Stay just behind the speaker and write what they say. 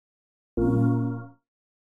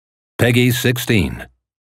Peggy 16.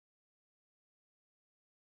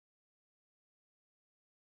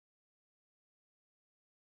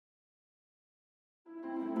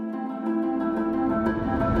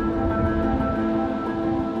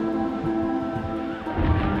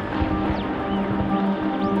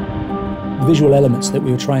 The visual elements that we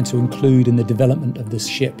were trying to include in the development of this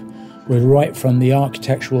ship were right from the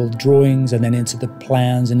architectural drawings and then into the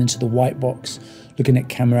plans and into the white box, looking at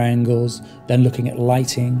camera angles, then looking at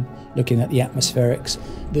lighting, looking at the atmospherics,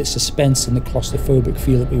 the suspense and the claustrophobic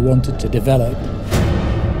feel that we wanted to develop.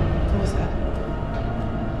 What was that?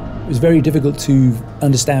 It was very difficult to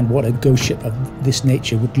understand what a ghost ship of this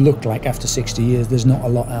nature would look like after 60 years. There's not a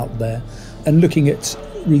lot out there. And looking at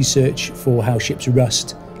research for how ships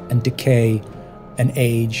rust and decay and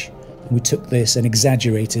age, we took this and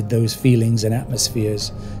exaggerated those feelings and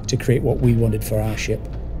atmospheres to create what we wanted for our ship.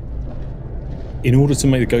 In order to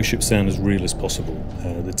make the ghost ship sound as real as possible,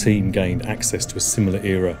 the team gained access to a similar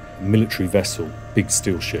era military vessel, big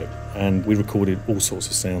steel ship, and we recorded all sorts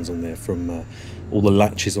of sounds on there, from all the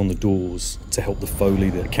latches on the doors to help the Foley,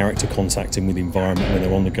 the character contacting with the environment when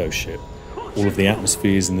they're on the ghost ship, all of the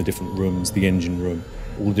atmospheres in the different rooms, the engine room,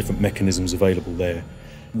 all the different mechanisms available there.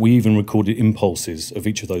 We even recorded impulses of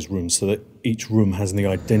each of those rooms so that each room has the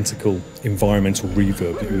identical environmental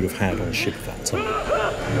reverb that you would have had on a ship at that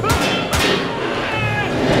time.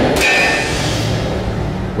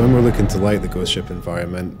 When we're looking to light the ghost ship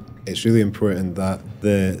environment, it's really important that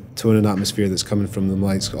the tone and atmosphere that's coming from the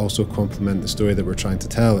lights also complement the story that we're trying to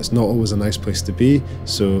tell. It's not always a nice place to be,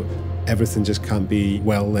 so everything just can't be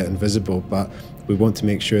well lit and visible, but we want to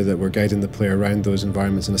make sure that we're guiding the player around those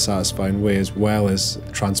environments in a satisfying way, as well as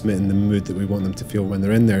transmitting the mood that we want them to feel when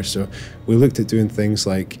they're in there. So we looked at doing things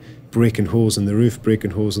like breaking holes in the roof,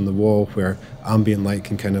 breaking holes in the wall, where ambient light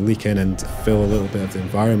can kind of leak in and fill a little bit of the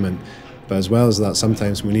environment. But as well as that,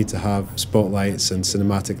 sometimes we need to have spotlights and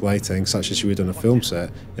cinematic lighting, such as you would on a film set,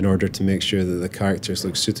 in order to make sure that the characters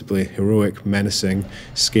look suitably heroic, menacing,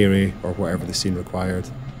 scary, or whatever the scene required.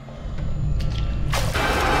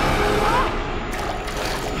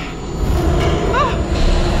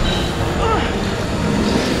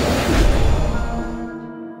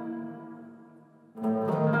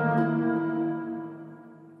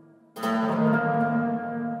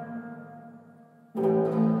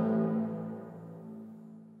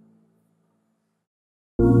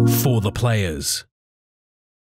 For the players.